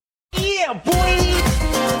Yeah, boy!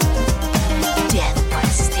 Death by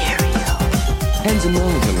stereo. Tens of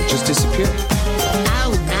millions of them just disappeared.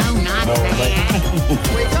 Oh, no, not that.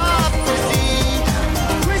 Wake up, Chrissy!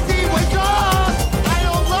 Chrissy, wake up! I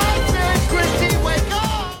don't like this! Chrissy, wake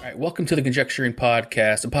up! All right, welcome to the Conjecturing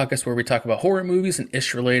Podcast, a podcast where we talk about horror movies and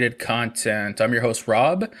ish-related content. I'm your host,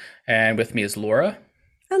 Rob, and with me is Laura.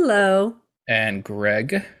 Hello. And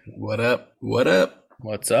Greg. What up? What up?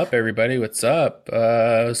 What's up, everybody? What's up?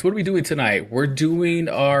 So what are we doing tonight? We're doing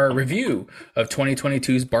our review of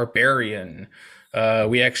 2022's Barbarian.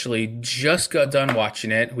 We actually just got done watching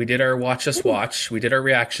it. We did our Watch Us Watch. We did our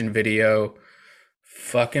reaction video.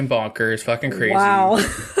 Fucking bonkers. Fucking crazy. Wow.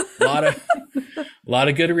 A lot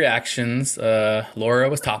of good reactions. Laura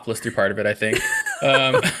was topless through part of it, I think.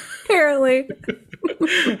 Apparently.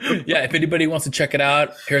 Yeah, if anybody wants to check it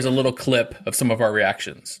out, here's a little clip of some of our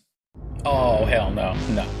reactions. Oh, hell no.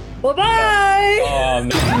 No. Bye-bye. Oh,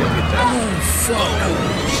 no. Oh, fuck.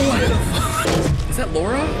 What the fuck? Is that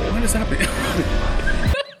Laura? What is happening?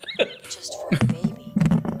 Just for a baby.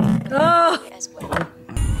 Oh. As well.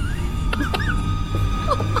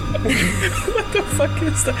 What the fuck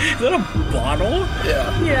is that? Is that a bottle?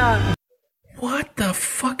 Yeah. What the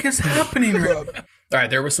fuck is happening? All right,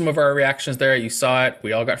 there were some of our reactions there. You saw it.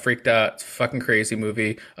 We all got freaked out. It's a fucking crazy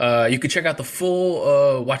movie. You could check out the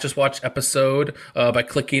full Watch Us Watch episode by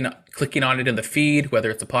clicking on it in the feed, whether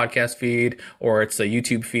it's a podcast feed or it's a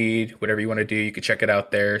YouTube feed, whatever you want to do. You could check it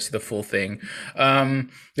out there, see the full thing.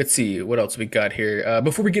 Let's see what else we got here.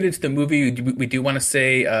 Before we get into the movie, we do want to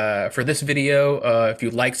say for this video, if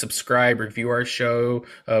you like, subscribe, review our show.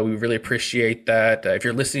 We really appreciate that. If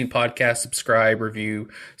you're listening to podcasts, subscribe, review.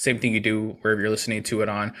 Same thing you do wherever you're listening to it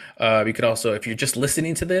on. You could also, if you're just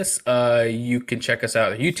listening to this, you can check us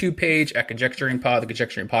out on the YouTube page at Conjecturing Pod, the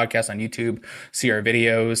Conjecturing Podcast on YouTube. See our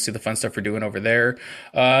videos, see the fun stuff we're doing over there.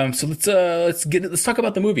 So let's talk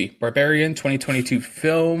about the movie Barbarian 2022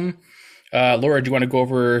 film. Laura, do you want to go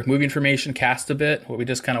over movie information, cast a bit, what we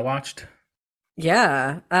just kind of watched?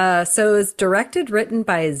 Yeah. So it's directed, written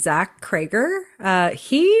by Zach Krager.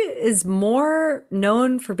 He is more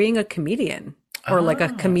known for being a comedian or like a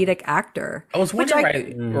comedic actor. I was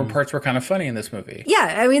wondering why parts were kind of funny in this movie.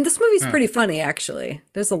 Yeah. I mean, this movie's pretty funny, actually.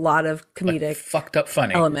 There's a lot of comedic like, fucked up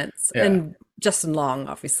funny elements. Yeah. And Justin Long,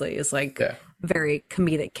 obviously, is like a very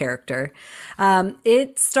comedic character.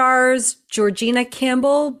 It stars Georgina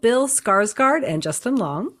Campbell, Bill Skarsgård, and Justin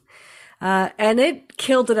Long. And it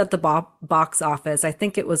killed it at the box office. I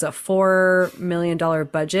think it was a $4 million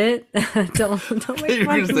budget. don't make You're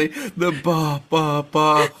fun gonna say the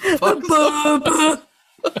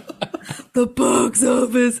the box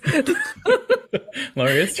office.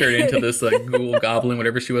 Laura is turning into this like ghoul goblin,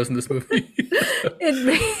 whatever she was in this movie.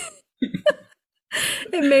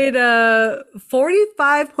 It made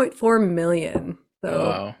 45.4 million.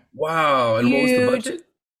 So wow. And what was the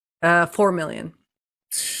budget? 4 million.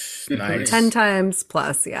 Nice. 10 times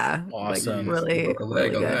plus, yeah. Awesome. Like, really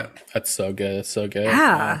good. That. That's so good. It's so good.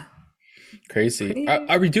 Yeah. Crazy.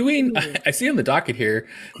 Are we doing, I see on the docket here,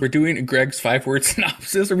 we're doing Greg's 5-word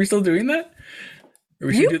synopsis. Are we still doing that?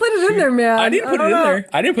 You put it in there, man. I didn't put it in there.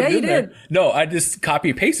 I didn't put it in there. Did. No, I just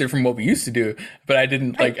copy and pasted from what we used to do, but I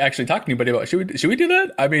didn't like actually talk to anybody about. Should we do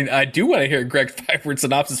that? I mean, I do want to hear Greg's 5-word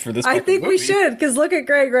synopsis for this. I think movie. we should, because look at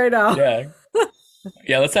Greg right now. Yeah.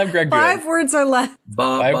 Yeah, let's have Greg do it. 5 words are left.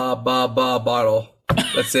 Bottle.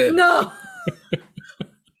 That's it. No.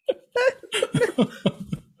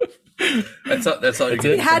 That's all you That's get.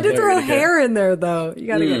 it? You had to Sounds throw really good. hair in there, though. You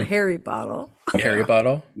got to get a hairy bottle. Harry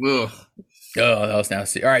bottle. Ugh. Oh, that was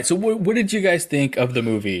nasty. All right, so what did you guys think of the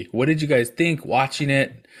movie? What did you guys think watching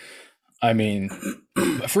it? I mean,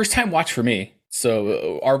 first time watch for me.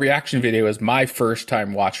 So our reaction video is my first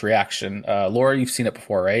time watch reaction. Laura, you've seen it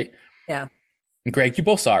before, right? Yeah. And Greg, you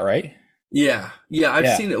both saw it, right? Yeah.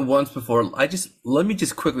 I've seen it once before. Let me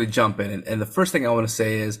just quickly jump in. And the first thing I want to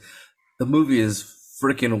say is the movie is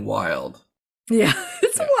freaking wild. Yeah.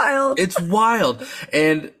 It's wild. It's wild.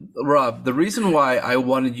 And Rob, the reason why I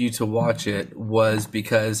wanted you to watch it was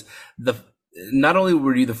because not only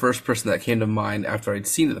were you the first person that came to mind after I'd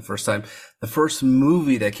seen it the first time, the first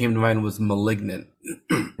movie that came to mind was Malignant.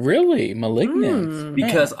 Really? Malignant?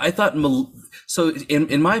 Because I thought, so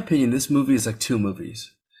in my opinion, this movie is like two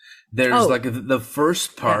movies. There's like the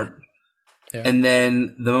first part, and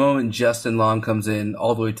then the moment Justin Long comes in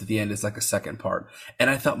all the way to the end is like a second part. And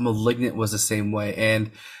I thought Malignant was the same way.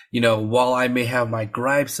 And, you know, while I may have my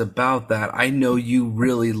gripes about that, I know you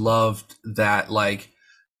really loved that, like,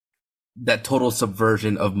 that total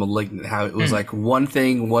subversion of Malignant, how it was like one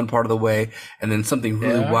thing, one part of the way, and then something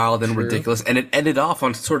really wild and ridiculous. And it ended off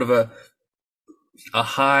on sort of a a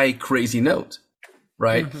high crazy note,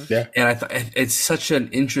 right? Yeah. And I thought it's such an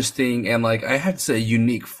interesting and like I have to say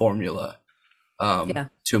unique formula to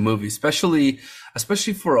a movie, especially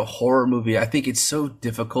for a horror movie. I think it's so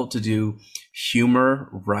difficult to do humor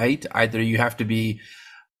right. Either you have to be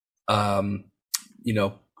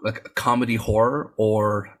like a comedy horror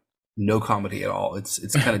or no comedy at all. It's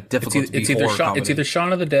kind of difficult to be horror comedy. It's either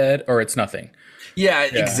Shaun of the Dead or it's nothing. Yeah,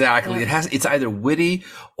 exactly. It's either witty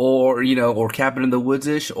or or Cabin in the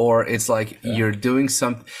Woods-ish, or it's like you're doing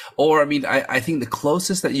something. Or I think the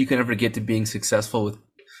closest that you can ever get to being successful with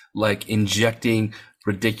like injecting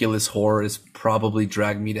ridiculous horror is probably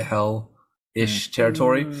Drag Me to Hell-ish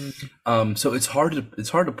territory. So it's hard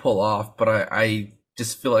to pull off, but I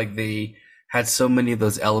just feel like they had so many of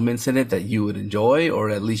those elements in it that you would enjoy, or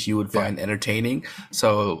at least you would find entertaining.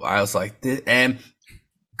 So I was like, and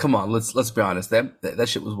come on, let's be honest, that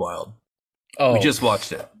shit was wild. Oh, we just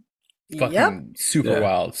watched it. Fucking super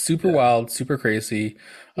wild, super crazy.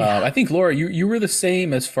 I think Laura, you were the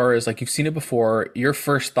same as far as like you've seen it before. Your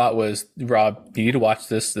first thought was, Rob, you need to watch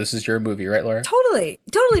this. This is your movie, right, Laura?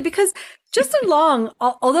 Totally, because Justin Long,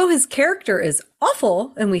 although his character is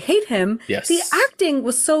awful and we hate him, the acting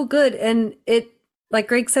was so good, and it, like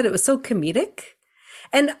Greg said, it was so comedic.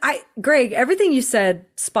 And Greg, everything you said,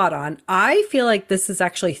 spot on. I feel like this is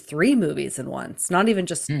actually 3 movies in one. It's not even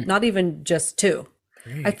just 2.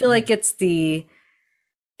 I feel like it's the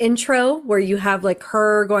intro where you have like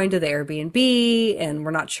her going to the Airbnb and we're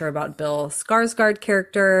not sure about Bill Skarsgård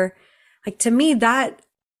character. Like, to me, that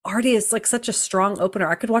already is like such a strong opener.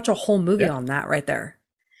 I could watch a whole movie on that right there.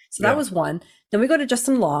 So that was one. Then we go to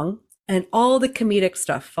Justin Long and all the comedic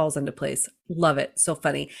stuff falls into place. Love it. So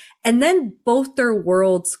funny. And then both their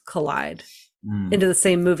worlds collide into the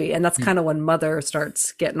same movie. And that's kind of when Mother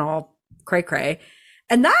starts getting all cray-cray.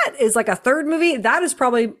 And that is like a third movie. That is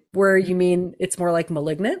probably where you mean it's more like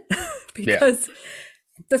Malignant, because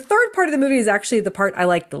the third part of the movie is actually the part I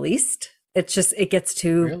like the least. It's just, it gets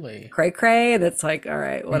too cray-cray and it's like, all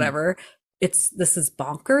right, whatever. This is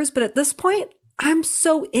bonkers. But at this point, I'm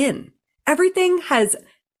so in. Everything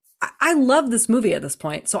I love this movie at this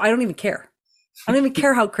point. So I don't even care. I don't even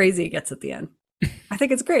care how crazy it gets at the end. I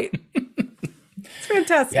think it's great. It's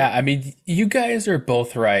fantastic. Yeah, you guys are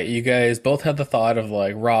both right. You guys both had the thought of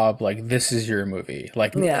like, Rob, like, this is your movie.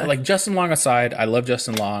 Like Justin Long aside, I love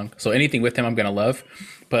Justin Long, so anything with him I'm gonna love.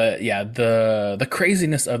 But yeah, the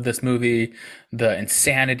craziness of this movie, the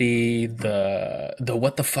insanity, the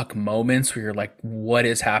what the fuck moments where you're like, what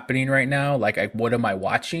is happening right now? Like what am I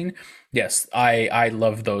watching? Yes, I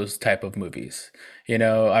love those type of movies.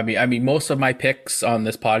 I mean, most of my picks on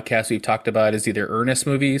this podcast we've talked about is either Ernest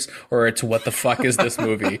movies or it's what the fuck is this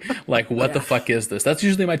movie? Like, what the fuck is this? That's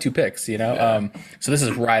usually my 2 picks, So this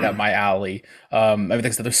is right up my alley.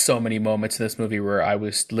 There's so many moments in this movie where I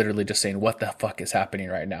was literally just saying, what the fuck is happening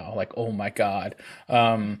right now? Like, oh my God.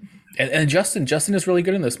 And Justin is really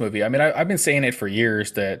good in this movie. I mean, I've been saying it for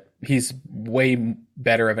years that he's way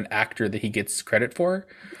better of an actor than he gets credit for.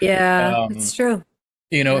 Yeah, it's true.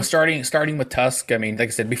 Starting with Tusk. I mean, like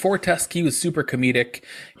I said, before Tusk, he was super comedic.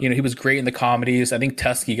 He was great in the comedies. I think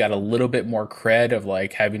Tusk, he got a little bit more cred of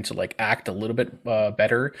like having to like act a little bit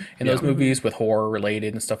better in those movies with horror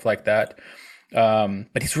related and stuff like that.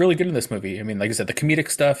 But he's really good in this movie. I mean, like I said, the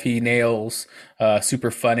comedic stuff he nails,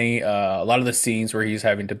 super funny. A lot of the scenes where he's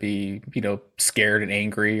having to be, scared and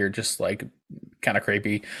angry or just like kind of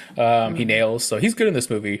creepy, he nails. So he's good in this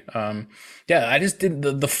movie. I just did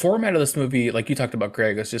the format of this movie, like you talked about,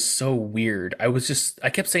 Greg, was just so weird. I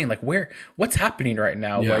kept saying like, what's happening right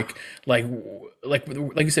now? Yeah. Like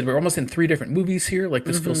you said, we're almost in 3 different movies here. Like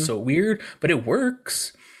this feels so weird, but it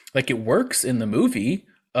works. Like it works in the movie.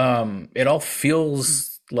 It all feels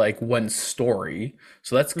like one story,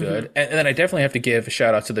 so that's good. And then I definitely have to give a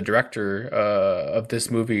shout out to the director of this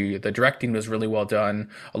movie. The directing was really well done.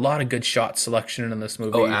 A lot of good shot selection in this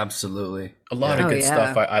movie. Oh, absolutely. A lot of good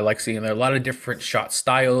stuff I like seeing there. A lot of different shot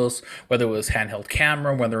styles, whether it was handheld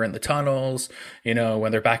camera, when they're in the tunnels,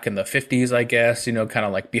 when they're back in the 50s, I guess, kind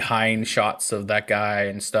of like behind shots of that guy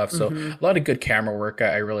and stuff. So a lot of good camera work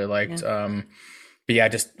I really liked. But yeah,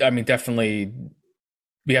 definitely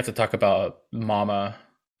we have to talk about Mama.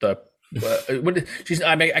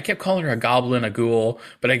 I kept calling her a goblin, a ghoul,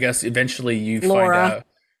 but I guess eventually you find out.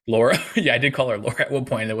 Laura. Yeah, I did call her Laura at one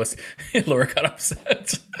point. It was Laura got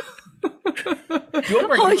upset. You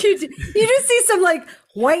just see some like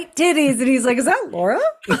white titties, and he's like, "Is that Laura?"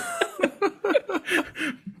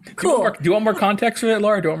 Cool. Do you want more context for it,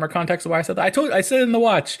 Laura? Do you want more context of why I said that? I said in the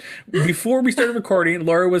watch before we started recording.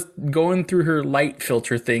 Laura was going through her light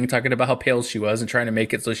filter thing, talking about how pale she was and trying to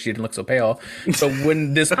make it so she didn't look so pale. So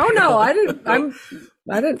when this, oh no, I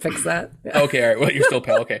didn't fix that. Yeah. Okay, all right. Well, you're still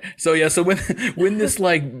pale. Okay, so yeah, so when this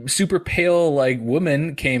like super pale like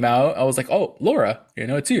woman came out, I was like, oh, Laura,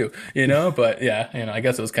 it's you, But yeah, I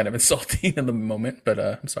guess it was kind of insulting in the moment, but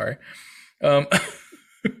I'm sorry.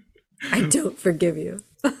 I don't forgive you.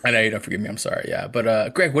 I know you don't forgive me. I'm sorry. Yeah,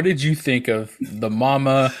 but Greg, what did you think of the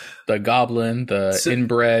mama, the goblin, the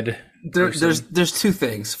inbred? There's two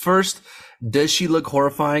things. First, does she look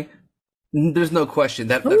horrifying? There's no question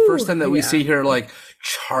that the first time that we see her like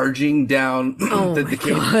charging down the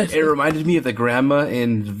cave, it reminded me of the grandma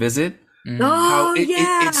in Visit. Oh,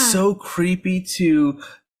 it's so creepy to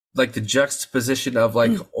like the juxtaposition of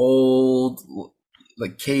like old,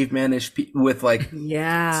 like cavemanish with like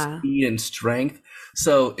speed and strength.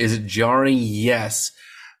 So is it jarring? Yes.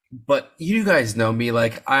 But you guys know me,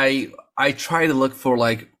 like I try to look for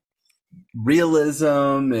like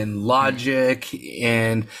realism and logic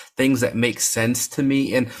and things that make sense to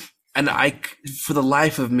me. And I, for the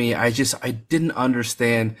life of me, I didn't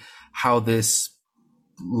understand how this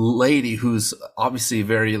lady, who's obviously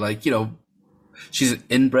very like, she's an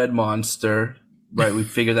inbred monster, right? We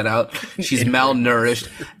figured that out. She's malnourished.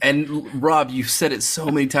 And Rob, you've said it so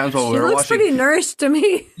many times while we were watching. She looks pretty nourished to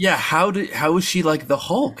me. Yeah. How is she like the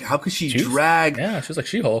Hulk? How could she drag? Yeah, she's like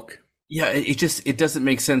She-Hulk. Yeah, it doesn't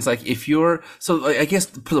make sense. Like I guess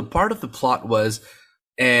the part of the plot was,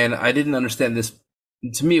 and I didn't understand this.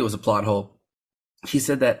 To me, it was a plot hole. He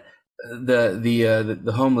said that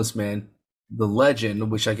the homeless man, the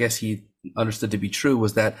legend, which I guess he understood to be true,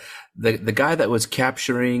 was that the guy that was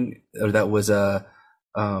capturing, or that was You're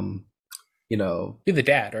the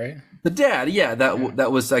dad, right? The dad, yeah,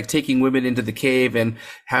 that was like taking women into the cave and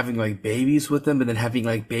having like babies with them, and then having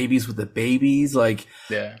like babies with the babies, like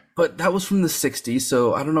yeah. But that was from the 60s,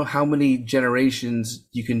 so I don't know how many generations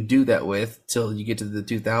you can do that with till you get to the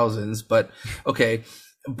 2000s. But okay,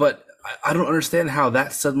 but I don't understand how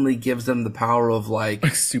that suddenly gives them the power of like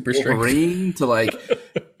super Wolverine to like.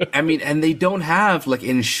 I mean, and they don't have like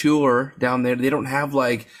Ensure down there. They don't have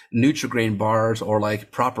like Nutri-Grain bars or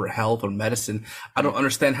like proper health or medicine. I don't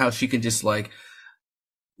understand how she can just like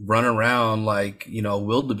run around like,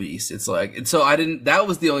 wildebeest. It's like, and so that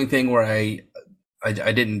was the only thing where I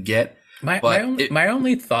didn't get. My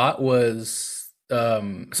only thought was,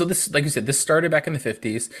 so this, like you said, this started back in the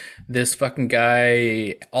 50s. This fucking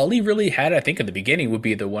guy, all he really had, I think at the beginning, would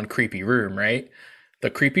be the one creepy room, right? The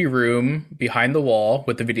creepy room behind the wall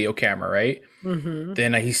with the video camera, right? Mm-hmm.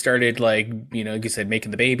 Then he started like, like you said, making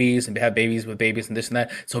the babies and have babies with babies and this and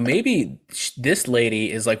that. So maybe this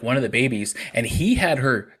lady is like one of the babies, and he had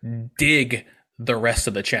her dig the rest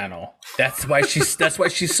of the channel. That's why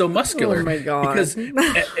she's so muscular. Oh my god!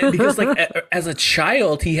 Because like as a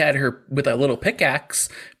child, he had her with a little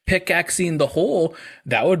pickaxing the hole.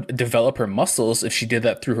 That would develop her muscles if she did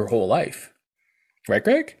that through her whole life, right,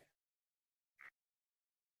 Greg?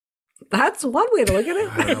 That's one way to look at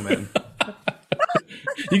it. I don't know, man.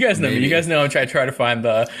 You guys know me. You guys know I'm trying to find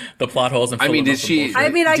the plot holes. And I guess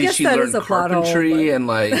that is a plot hole. And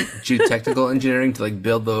like geotechnical engineering to like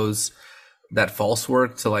build that false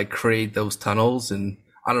work to like create those tunnels. And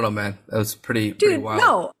I don't know, man. That was pretty wild.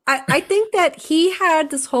 No, I think that he had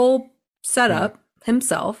this whole setup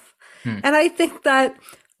himself. And I think that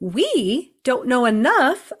we don't know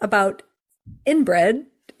enough about inbred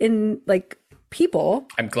in like people.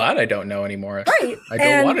 I'm glad I don't know anymore. Right. I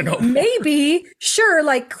don't want to know more. Maybe, sure,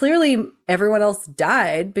 like clearly everyone else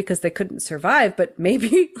died because they couldn't survive, but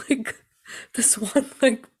maybe like this one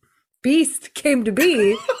like beast came to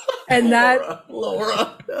be and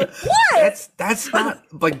Laura. What? That's not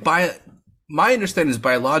like my understanding is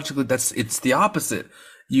biologically it's the opposite.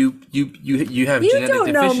 You have genetic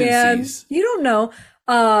don't know, deficiencies. Man. You don't know.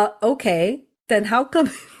 Okay. Then how come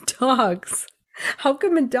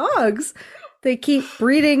in dogs they keep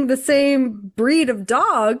breeding the same breed of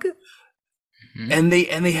dog? And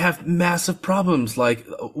they have massive problems. Like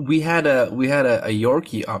we had a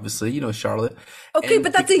Yorkie, obviously, Charlotte. Okay,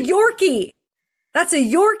 but that's a Yorkie. That's a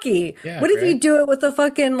Yorkie. Yeah, what if you do it with a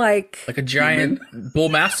fucking like a giant bull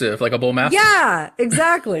mastiff, like a bull mastiff? Yeah,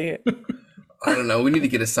 exactly. I don't know. We need to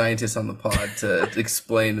get a scientist on the pod to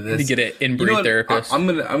explain this. To get an inbreed therapist. I'm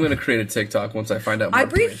gonna create a TikTok once I find out more I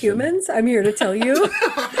breed humans. I'm here to tell you.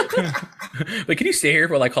 But can you stay here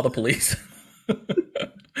while I call the police?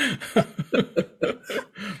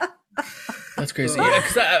 That's crazy. Yeah,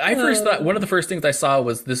 because I first thought one of the first things I saw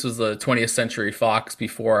was this was the 20th Century Fox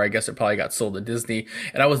before I guess it probably got sold to Disney,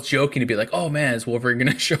 and I was joking to be like, "Oh man, is Wolverine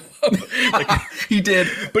gonna show up?" Like, he did,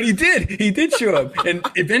 but he did show up, and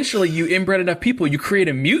eventually you inbred enough people, you create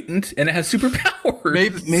a mutant, and it has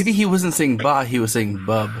superpowers. Maybe he wasn't saying "ba," he was saying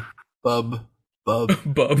 "bub." Bub.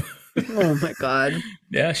 Oh my god.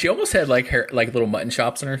 Yeah, she almost had like her little mutton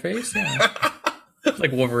chops on her face. Yeah.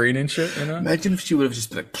 Like Wolverine and shit, you know. Imagine if she would have just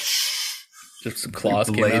been like, just some claws,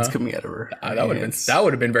 blades coming out of her. That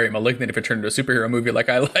would have been very malignant if it turned into a superhero movie like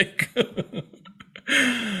I like.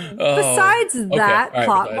 Besides that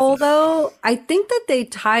plot hole, though, I think that they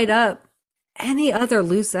tied up any other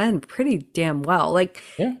loose end pretty damn well. Like,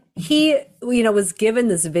 he, was given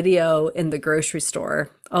this video in the grocery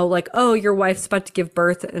store. Oh, your wife's about to give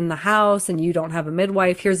birth in the house and you don't have a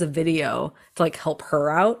midwife. Here's a video to like help her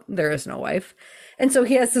out. There is no wife. And so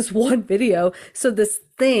he has this one video. So this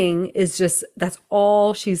thing is just, that's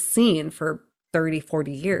all she's seen for 30,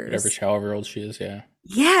 40 years. However old she is, yeah.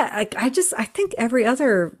 Yeah, I think every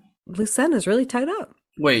other loose end is really tied up.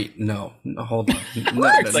 Wait, no, hold on.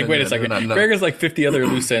 It's like, wait a second. Greg has like 50 other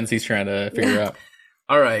loose ends he's trying to figure out.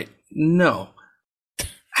 All right, no.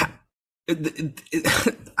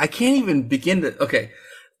 I can't even begin to. Okay,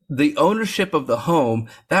 the ownership of the home,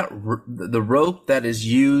 the rope that is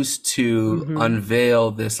used to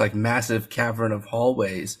unveil this like massive cavern of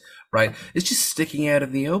hallways, right? It's just sticking out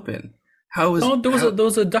in the open. How is? Oh, there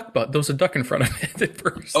was a duck in front of it at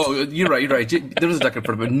first. Oh, you're right. There was a duck in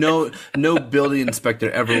front of it. No building inspector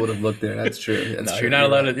ever would have looked there. That's true. That's true. You're not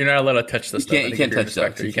allowed to touch the stuff. You can't touch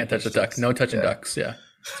ducks. You can't touch the duck. No touching ducks. Yeah.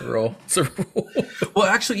 It's a rule. Well,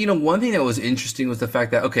 actually, one thing that was interesting was the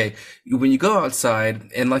fact that, okay, when you go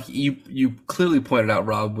outside, and like you clearly pointed out,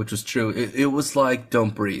 Rob, which was true, it was like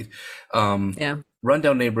Don't Breathe.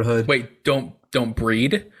 Rundown neighborhood. Wait, don't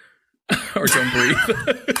breed? Or Don't Breathe?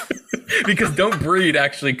 Because Don't Breed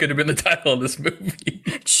actually could have been the title of this movie.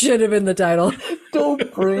 Should have been the title.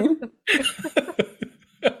 Don't breathe.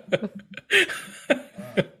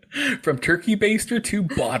 From turkey baster to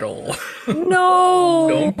bottle. No.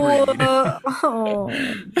 Don't breed.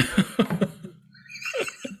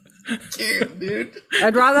 Damn, dude.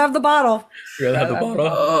 I'd rather have the bottle. You'd rather have the bottle?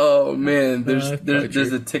 Oh man, there's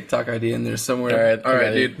a TikTok idea in there somewhere. All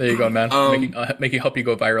right, dude. There you go, man. Make help you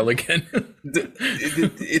go viral again.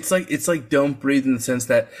 It's like Don't Breathe in the sense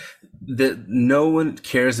that no one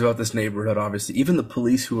cares about this neighborhood. Obviously, even the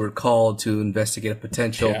police who are called to investigate a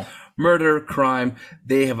potential murder, crime,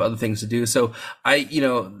 they have other things to do. So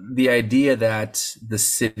the idea that the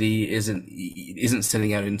city isn't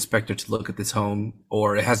sending out an inspector to look at this home,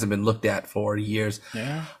 or it hasn't been looked at for years.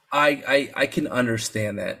 Yeah. I can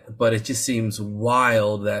understand that, but it just seems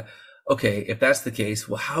wild that, okay, if that's the case,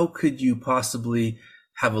 well, how could you possibly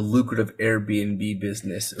have a lucrative Airbnb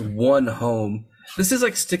business? One home. This is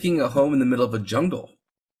like sticking a home in the middle of a jungle.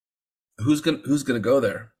 Who's gonna go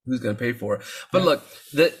there? Who's gonna pay for it? But look,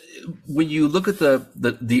 when you look at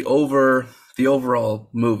the overall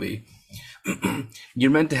movie,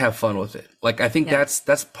 you're meant to have fun with it. Like, I think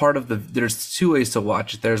that's part of there's two ways to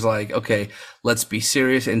watch it. There's like, okay, let's be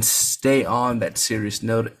serious and stay on that serious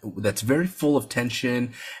note that's very full of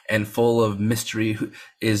tension and full of mystery.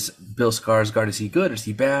 Is Bill Skarsgård, is he good? Is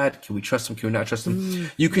he bad? Can we trust him? Can we not trust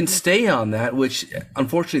him? You can stay on that, which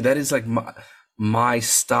unfortunately that is like my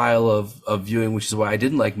style of viewing, which is why I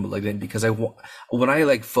didn't like Malignant, because when I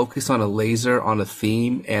like focus on a laser, on a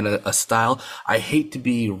theme and a style, I hate to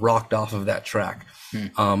be rocked off of that track.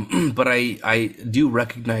 But I do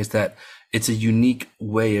recognize that it's a unique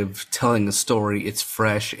way of telling a story. It's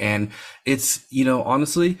fresh, and it's,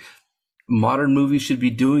 honestly, modern movies should be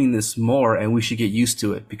doing this more, and we should get used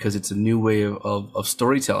to it because it's a new way of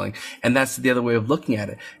storytelling. And that's the other way of looking at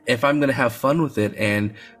it. If I'm going to have fun with it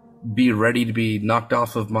and be ready to be knocked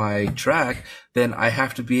off of my track, then I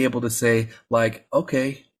have to be able to say, like,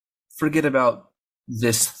 okay, forget about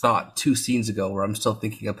this thought 2 scenes ago, where I'm still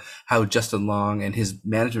thinking of how Justin Long and his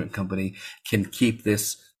management company can keep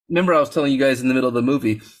this. Remember, I was telling you guys in the middle of the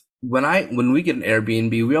movie, when we get an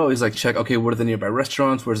Airbnb, we always like check, okay, what are the nearby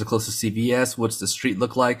restaurants? Where's the closest CVS? What's the street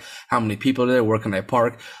look like? How many people are there? Where can I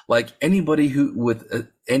park? Like, anybody who with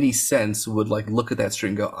any sense would like look at that street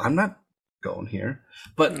and go, I'm not going here.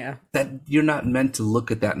 But that you're not meant to look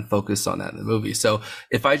at that and focus on that in the movie. So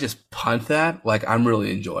if I just punt that, like, I'm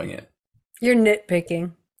really enjoying it. You're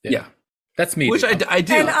nitpicking. Yeah. That's me. Which I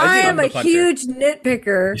do. And I am a the punter. huge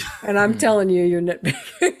nitpicker, and I'm telling you, you're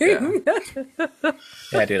nitpicking.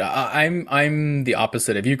 Yeah, dude, I'm the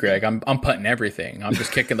opposite of you, Greg. I'm punting everything. I'm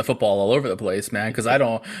just kicking the football all over the place, man. Because I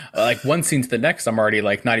don't like one scene to the next. I'm already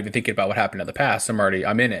like not even thinking about what happened in the past. I'm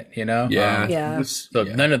in it, you know. Yeah. So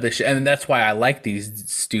none of this shit, and that's why I like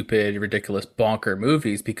these stupid, ridiculous, bonker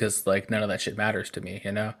movies because like none of that shit matters to me,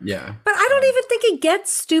 you know. Yeah. But I don't even think it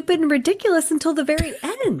gets stupid and ridiculous until the very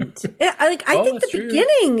end. I think the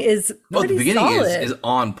beginning is pretty the beginning solid. is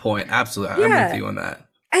on point. Absolutely, I'm with you on that.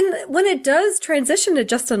 And when it does transition to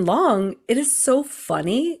Justin Long, it is so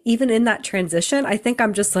funny. Even in that transition, I think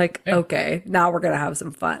I'm just like, okay, now we're gonna have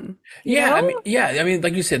some fun. You know? I mean,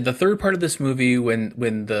 like you said, the third part of this movie, when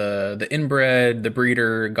the inbred, the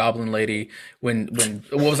breeder, goblin lady, when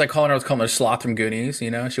what was I calling her? I was calling her Sloth from Goonies.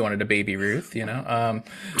 You know, she wanted a baby Ruth. You know,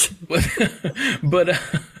 but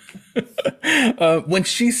when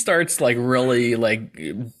she starts like really like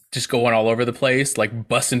just going all over the place, like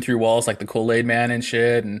busting through walls like the Kool-Aid Man and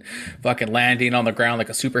shit, and fucking landing on the ground like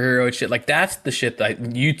a superhero and shit. Like that's the shit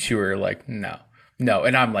that you two are like, no.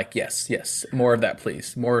 And I'm like, yes, more of that,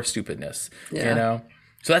 please, more stupidness. You know.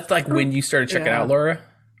 So that's like when you started checking out, Laura.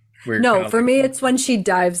 No, for me, it's when she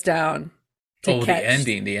dives down to catch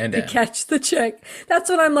the end to catch the chick. That's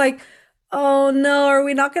when I'm like, oh no, are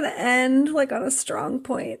we not going to end like on a strong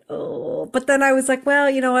point? Oh, but then I was like, well,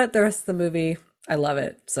 you know what? The rest of the movie, I love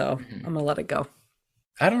it, so I'm gonna let it go.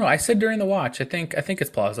 I don't know. I said during the watch, I think it's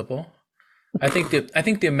plausible. I think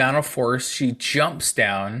the amount of force she jumps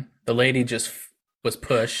down, the lady just was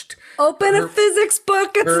pushed. Open a physics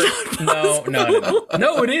book. It's not possible.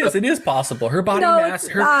 No, it is possible. Her body mass,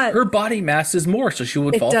 her body mass is more, so she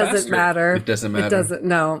would fall faster. It doesn't matter. It doesn't matter. It doesn't.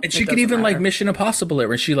 No. And she could even like Mission Impossible it,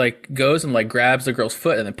 where she like goes and like grabs the girl's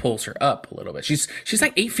foot and then pulls her up a little bit. She's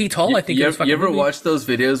like 8 feet tall. I think. You ever watch those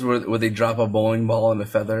videos where they drop a bowling ball and a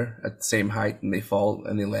feather at the same height and they fall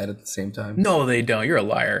and they land at the same time? No, they don't. You're a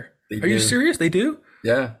liar. Are you serious? They do?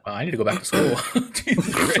 Yeah. Well, I need to go back to school.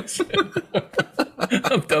 Jesus Christ.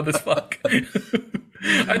 I'm dumb as fuck.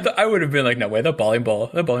 I would have been like, no way, that bowling ball.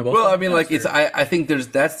 Well, I mean, like I think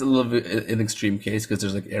that's a little bit an extreme case because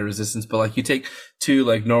there's like air resistance, but like you take two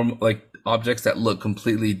like normal like objects that look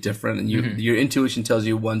completely different and your intuition tells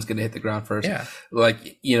you one's going to hit the ground first. Yeah.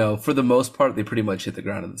 Like, you know, for the most part, they pretty much hit the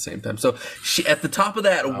ground at the same time. So she, at the top of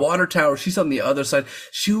that water tower, she's on the other side.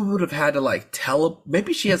 She would have had to like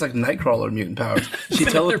maybe she has like Nightcrawler mutant powers. She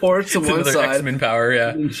teleports to one side. X-Men power, yeah.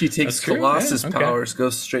 And she takes Colossus powers,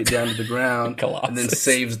 goes straight down to the ground, and then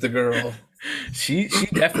saves the girl. She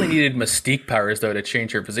definitely needed Mystique powers though to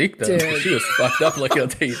change her physique though. She was fucked up. Like I'll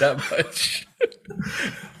tell you that much.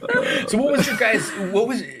 So what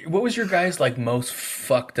was your guys like most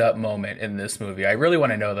fucked up moment in this movie? I really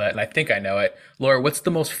want to know that, and I think I know it. Laura, what's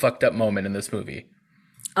the most fucked up moment in this movie?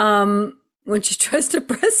 When she tries to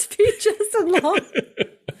breastfeed Justin Long.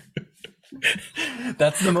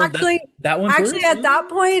 That's the most. That one's actually worse? At that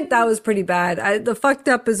point, that was pretty bad. The fucked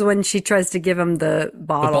up is when she tries to give him the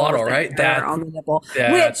bottle. The bottle, right? That on the nipple.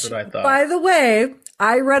 That's what I thought. By the way,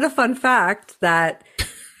 I read a fun fact that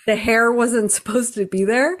the hair wasn't supposed to be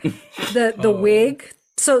there. The wig.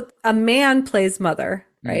 So a man plays mother,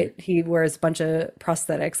 right? He wears a bunch of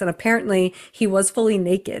prosthetics, and apparently he was fully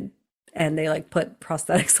naked, and they like put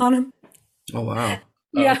prosthetics on him. Oh wow.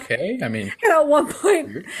 Yeah. Okay. I mean, and at one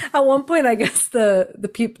point, I guess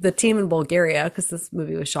the team in Bulgaria, because this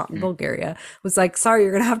movie was shot in Bulgaria, was like, "Sorry,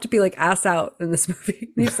 you're gonna have to be like ass out in this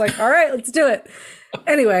movie." And he's like, "All right, let's do it."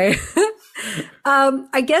 Anyway,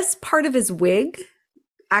 I guess part of his wig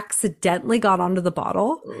accidentally got onto the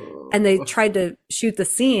bottle, and they tried to shoot the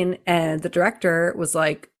scene, and the director was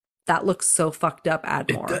like, "That looks so fucked up.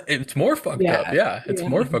 Add more." It's more fucked up. Yeah, it's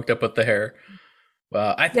more fucked up with the hair.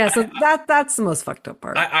 Well, so that's the most fucked up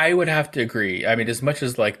part. I would have to agree. I mean, as much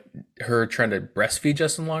as like her trying to breastfeed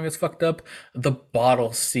Justin Long is fucked up, the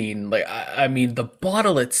bottle scene, like I mean, the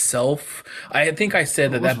bottle itself. I think I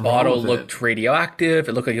said that bottle looked radioactive.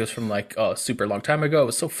 It looked like it was from like a super long time ago. It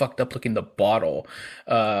was so fucked up looking, the bottle.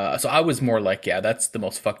 So I was more like, yeah, that's the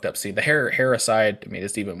most fucked up scene. The hair aside, I mean,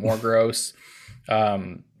 it's even more gross.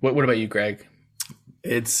 What about you, Greg?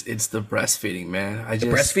 It's the breastfeeding, man. The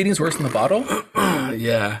breastfeeding's worse than the bottle?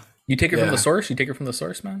 Yeah. You take it from the source? You take it from the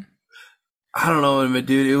source, man? I don't know, but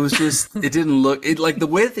dude, it was just, it didn't look, like the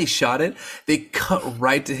way that they shot it, they cut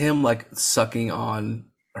right to him, like sucking on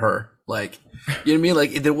her. Like, you know what I mean?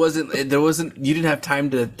 Like there wasn't, you didn't have time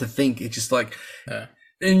to think. It's just like,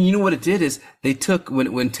 and you know what it did is they took,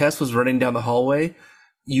 when Tess was running down the hallway,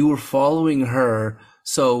 you were following her.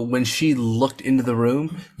 So when she looked into the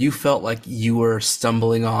room, you felt like you were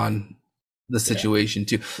stumbling on the situation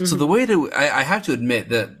too. So the way that I have to admit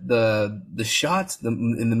that the shots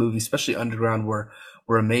in the movie, especially Underground, were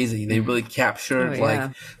amazing. They really captured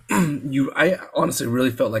I honestly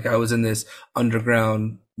really felt like I was in this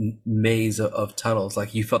underground maze of tunnels.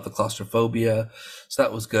 Like you felt the claustrophobia, so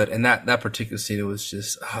that was good. And that particular scene, it was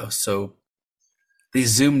just so. They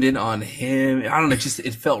zoomed in on him. I don't know.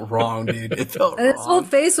 It felt wrong, dude. It felt and wrong. his whole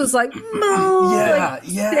face was like,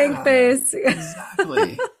 stank face.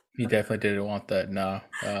 Exactly. He definitely didn't want that. No.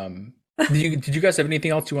 Did you guys have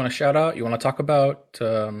anything else you want to shout out? You want to talk about?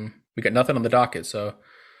 We got nothing on the docket. So,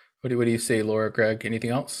 what do you say, Laura, Greg?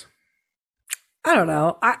 Anything else? I don't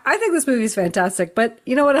know. I think this movie is fantastic. But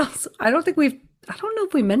you know what else? I don't know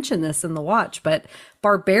if we mentioned this in the watch, but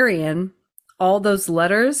Barbarian, all those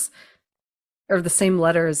letters are the same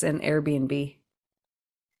letters in Airbnb.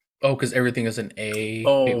 Oh, because everything is an A.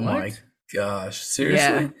 Oh Wait, my gosh!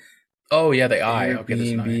 Seriously? Yeah. Oh yeah, the I. Okay, that's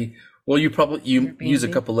an I. Well, you use a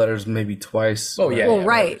couple letters maybe twice. Oh yeah. Well,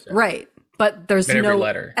 right. But there's no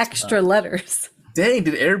letter. extra letters. Dang,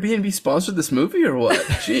 did Airbnb sponsor this movie or what?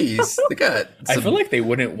 Jeez, they got. I feel like they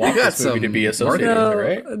wouldn't want this movie to be associated with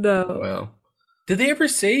it, right? No. Well, did they ever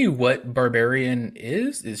say what Barbarian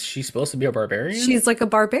is? Is she supposed to be a barbarian? She's like a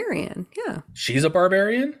barbarian. Yeah. She's a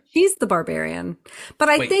barbarian? She's the barbarian. But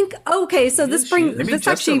I think, okay, so this brings... maybe this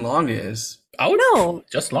Justin actually, Long is. Oh, no.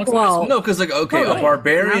 Just Long's Well, No, because like, okay, right. a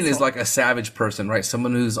barbarian is Asshole. like a savage person, right?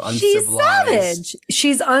 Someone who's she's uncivilized. savage.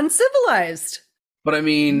 She's uncivilized. But I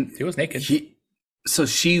mean, He was naked. She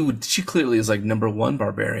clearly is like number one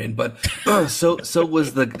barbarian, but so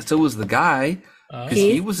was the guy because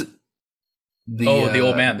he was the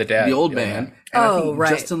old man, the dad, the old the old man. man. And I Oh, think right.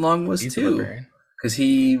 Justin Long was He's a too barbarian. because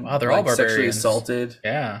he They're all sexually barbarians. assaulted.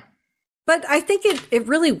 Yeah. But I think it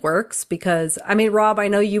really works because, I mean, Rob, I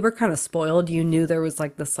know you were kind of spoiled. You knew there was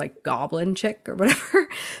like this like goblin chick or whatever.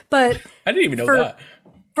 But I didn't even know that.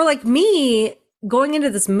 for like me, going into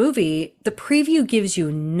this movie, the preview gives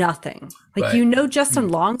you nothing. Like, Right. you know, Justin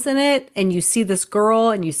Long's in it and you see this girl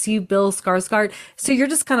and you see Bill Skarsgård. So you're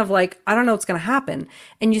just kind of like, I don't know what's going to happen.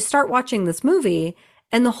 And you start watching this movie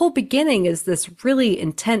and the whole beginning is this really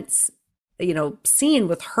intense, scene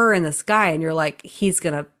with her and this guy. And you're like, he's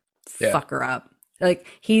going to fuck her up. Like,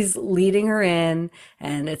 he's leading her in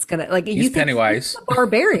and it's going to, like, He's you think Pennywise. he's a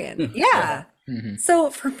barbarian. Yeah. Mm-hmm. So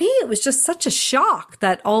for me, it was just such a shock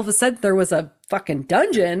that all of a sudden there was a fucking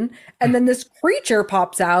dungeon and then this creature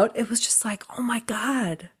pops out. It was just like, oh my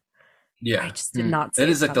God. Yeah, I just did not see that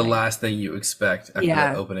it is like coming. the last thing you expect after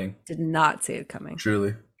that opening. Did not see it coming.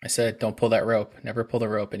 Truly. I said, don't pull that rope. Never pull the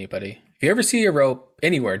rope, anybody. If you ever see a rope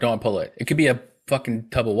anywhere, don't pull it. It could be a fucking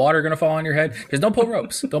tub of water going to fall on your head. Just don't pull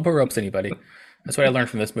ropes. Don't pull ropes, anybody. That's what I learned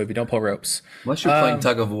from this movie. Don't pull ropes. Unless you're playing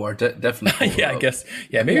tug of war, definitely. Pull Yeah, the I rope. guess.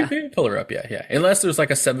 Yeah, maybe pull her up. Yeah. Unless there's like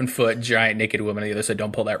a 7-foot giant naked woman on the other side,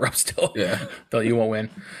 don't pull that rope still. Yeah. Don't, you won't win.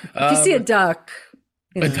 If you see a duck,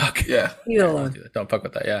 A duck. Yeah. leave it alone. Don't fuck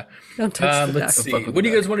with that. Yeah. Don't touch the duck. Let's see. fuck with What do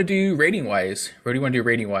you that. guys want to do rating wise? What do you want to do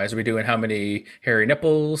rating wise? Are we doing how many hairy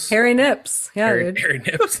nipples? Hairy nips. Yeah, Hairy, dude. hairy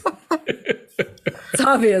nips. It's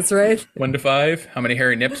obvious, right? 1 to 5. How many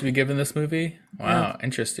hairy nips we given this movie? Wow,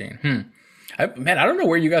 interesting. I don't know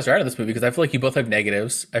where you guys are at in this movie because I feel like you both have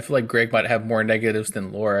negatives. I feel like Greg might have more negatives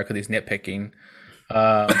than Laura because he's nitpicking.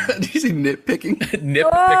 Did you say nitpicking?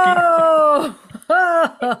 Nitpicking.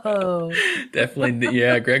 Oh, Definitely.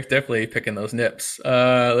 Yeah, Greg's definitely picking those nips.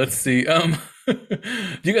 Let's see. Do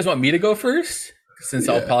you guys want me to go first? Since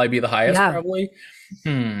I'll probably be the highest, Yeah. probably.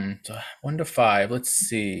 So 1 to 5. Let's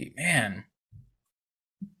see. Man,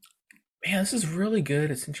 this is really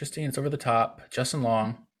good. It's interesting. It's over the top. Justin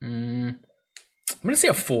Long. I'm gonna say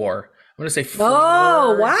a 4. I'm gonna say 4.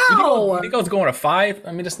 Oh, wow. You think I was going a 5?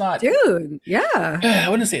 I mean, it's not. dude. Yeah. I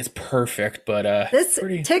wouldn't say it's perfect, but This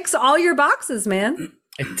ticks all your boxes, man.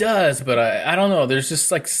 it does. But I don't know. There's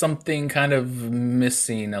just like something kind of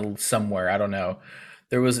missing somewhere. I don't know.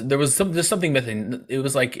 There's something missing. It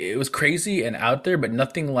was crazy and out there, but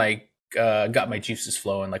nothing like got my juices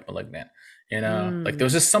flowing like Malignant. Like there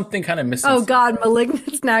was just something kind of missing. Oh God,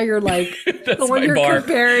 Malignant. Now you're like That's the one my you're bar.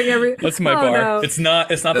 comparing every. That's my Oh, bar. no. It's not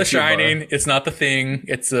The That's your Shining. bar. It's not The Thing.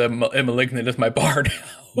 It's a Malignant is my bar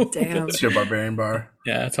now. Damn. It's your barbarian bar.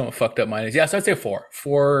 Yeah, that's how fucked up mine is. Yeah, so I'd say 4.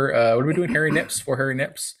 4. What are we doing? Hairy nips? 4 hairy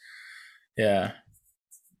nips. Yeah.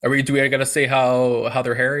 Do we gotta say how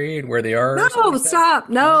they're hairy and where they are? or something No, like that? stop.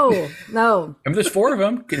 No. I mean, there's 4 of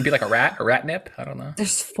them. Could it be like a rat nip? I don't know.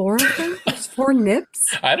 There's 4 of them. There's 4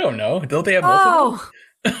 nips. I don't know. Don't they have multiple?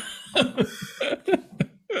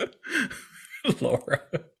 Oh, Laura.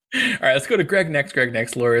 All right, let's go to Greg next.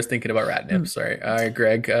 Laura is thinking about rat nips. All right,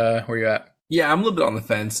 Greg, where you at? Yeah, I'm a little bit on the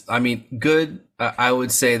fence. I mean, good. I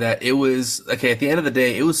would say that it was okay. At the end of the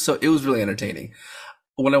day, it was really entertaining.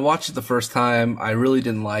 When I watched it the first time, I really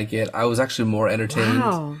didn't like it. I was actually more entertained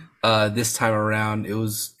this time around. It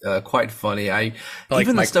was quite funny. I like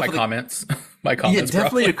even my, the stuff my with comments. My comments, yeah,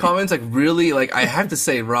 definitely bro. your comments. Like really, like I have to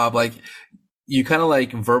say, Rob, like you kind of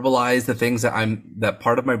like verbalize the things that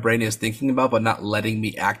part of my brain is thinking about, but not letting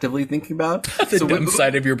me actively thinking about. The dumb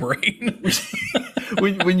side of your brain.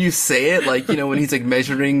 when you say it, like, you know, when he's like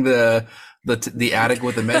measuring the attic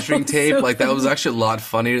with the measuring tape, like that was actually a lot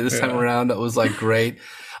funnier this time around. That was like great.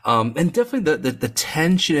 And definitely the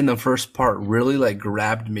tension in the first part really like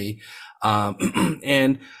grabbed me.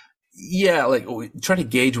 And yeah, like trying to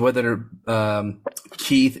gauge whether,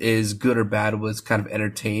 Keith is good or bad was kind of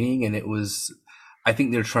entertaining. And it was, I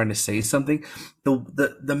think they're trying to say something.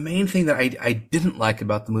 The main thing that I didn't like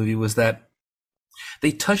about the movie was that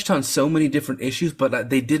they touched on so many different issues, but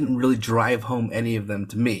they didn't really drive home any of them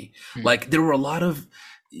to me. Like there were a lot of,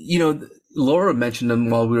 you know, Laura mentioned them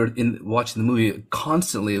while we were watching the movie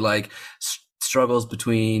constantly, like struggles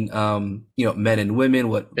between, you know, men and women,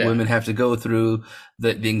 what women have to go through,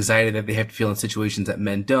 the anxiety that they have to feel in situations that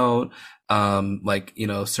men don't, like, you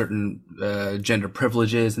know, certain, gender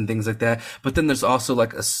privileges and things like that. But then there's also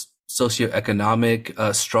like a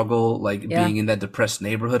socioeconomic, struggle, like being in that depressed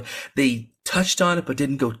neighborhood. They touched on it, but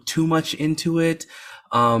didn't go too much into it.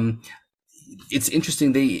 It's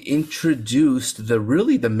interesting. They introduced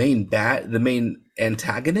the main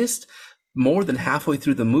antagonist more than halfway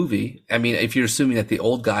through the movie. I mean, if you're assuming that the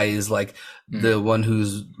old guy is like the one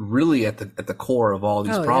who's really at the core of all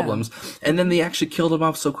these problems, and then they actually killed him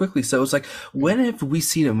off so quickly. So it's like, when have we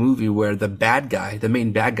seen a movie where the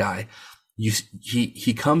main bad guy,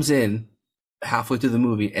 he comes in halfway through the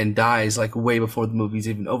movie and dies like way before the movie's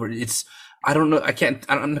even over? I don't know.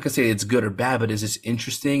 I'm not gonna say it's good or bad, but it's just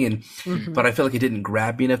interesting. And, but I feel like it didn't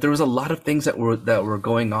grab me enough. There was a lot of things that were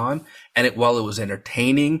going on, and while it was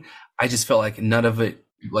entertaining, I just felt like none of it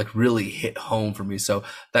like really hit home for me. So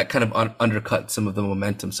that kind of undercut some of the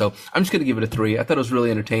momentum. So I'm just gonna give it a 3. I thought it was really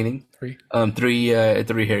entertaining. 3. 3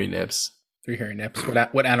 hairy nips. 3 hairy nips.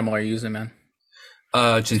 What animal are you using, man?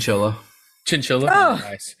 Chinchilla. Chinchilla? Oh,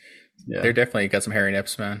 nice. Yeah. They're definitely got some hairy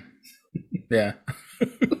nips, man. Yeah.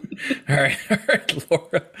 All right,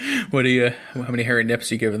 Laura. How many hairy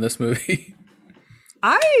nips are you giving this movie?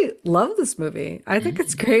 I love this movie. I think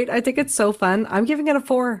it's great. I think it's so fun. I'm giving it a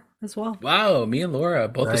 4 as well. Wow, me and Laura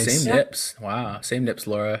both the same nips. Wow, same nips,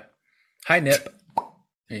 Laura. Hi, nip.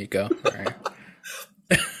 There you go. All right.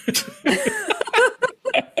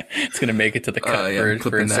 It's gonna make it to the cut for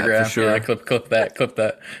Instagram. For sure. Yeah, clip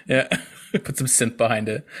that. Yeah, put some synth behind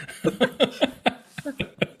it.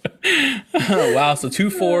 Oh, wow, so 2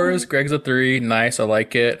 4s, Greg's a 3. Nice, I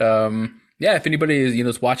like it. Yeah, if anybody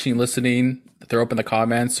is watching, listening, throw up in the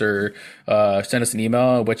comments or send us an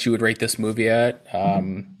email what you would rate this movie at.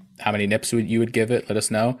 How many nips you would give it? Let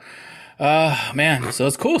us know. Man, so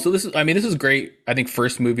it's cool. So this is great. I think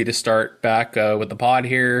first movie to start back with the pod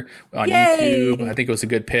here on YouTube. I think it was a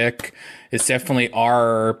good pick. It's definitely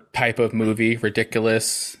our type of movie.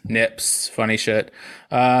 Ridiculous, nips, funny shit.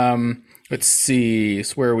 Let's see.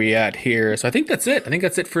 So where are we at here? So I think that's it. I think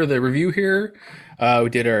that's it for the review here. We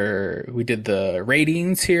did the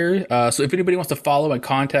ratings here. So if anybody wants to follow and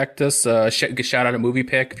contact us, shout out a movie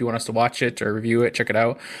pick if you want us to watch it or review it, check it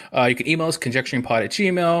out. You can email us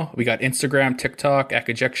conjecturingpod@gmail.com. We got Instagram, TikTok at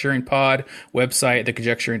conjecturingpod, website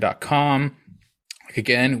theconjecturing.com.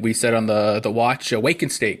 Again, we said on the watch, Wake and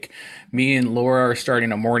Steak. Me and Laura are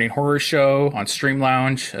starting a morning horror show on Stream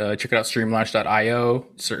Lounge. Check it out, streamlounge.io.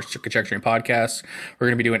 Search Conjecturing Podcast. We're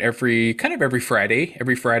going to be doing every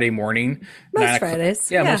Friday morning. Most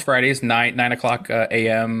Fridays. Most Fridays, 9 o'clock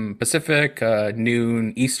a.m. Pacific,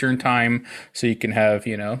 noon Eastern time. So you can have,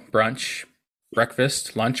 brunch,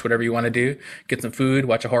 breakfast, lunch, whatever you want to do. Get some food,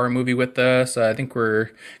 watch a horror movie with us. I think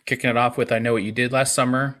we're kicking it off with I Know What You Did Last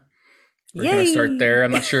Summer. We're going to start there.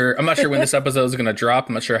 I'm not sure when this episode is going to drop.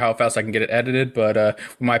 I'm not sure how fast I can get it edited, but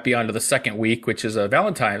we might be on to the second week, which is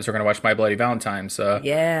Valentine's. We're going to watch My Bloody Valentine's.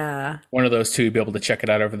 One of those two, be able to check it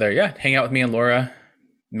out over there. Yeah, hang out with me and Laura,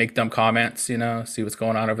 make dumb comments, see what's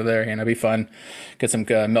going on over there. It'd be fun. Get some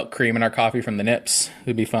milk cream in our coffee from the Nips.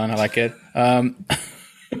 It'd be fun. I like it. And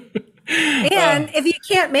if you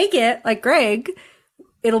can't make it, like Greg,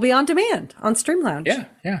 it'll be on demand on Stream Lounge.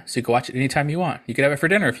 Yeah. So you can watch it anytime you want. You can have it for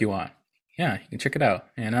dinner if you want. Yeah, you can check it out,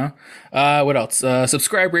 you know? What else?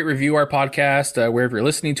 Subscribe, rate, review our podcast, wherever you're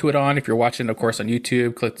listening to it on. If you're watching, of course, on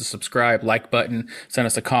YouTube, click the subscribe, like button, send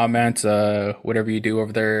us a comment, whatever you do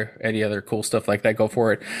over there, any other cool stuff like that, go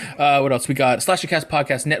for it. What else? We got Slashingcast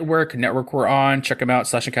Podcast Network we're on. Check them out,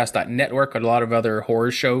 slashingcast.network, a lot of other horror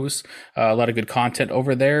shows, a lot of good content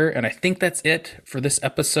over there. And I think that's it for this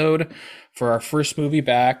episode. For our first movie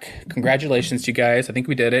back. Congratulations, you guys. I think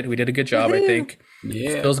we did it. We did a good job, I think.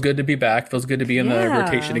 Yeah. It feels good to be back. Feels good to be in the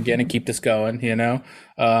rotation again and keep this going, you know?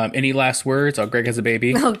 Any last words? Oh, Greg has a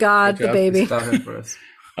baby. Oh, God, the baby. Stop it for us.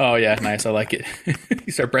 Oh, yeah. Nice. I like it.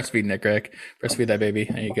 You start breastfeeding it, Greg. Breastfeed that baby.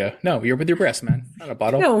 There you go. No, you're with your breast, man. Not a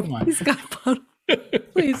bottle. No, come on. he's got a bottle.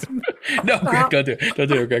 Please. No, Greg, don't do it. Don't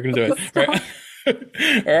do it, Greg. Don't do it. All right.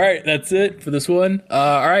 All right, that's it for this one.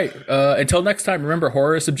 All right, until next time, remember,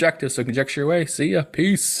 horror is subjective, so conjecture your way. See ya.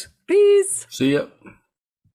 Peace. Peace. See ya.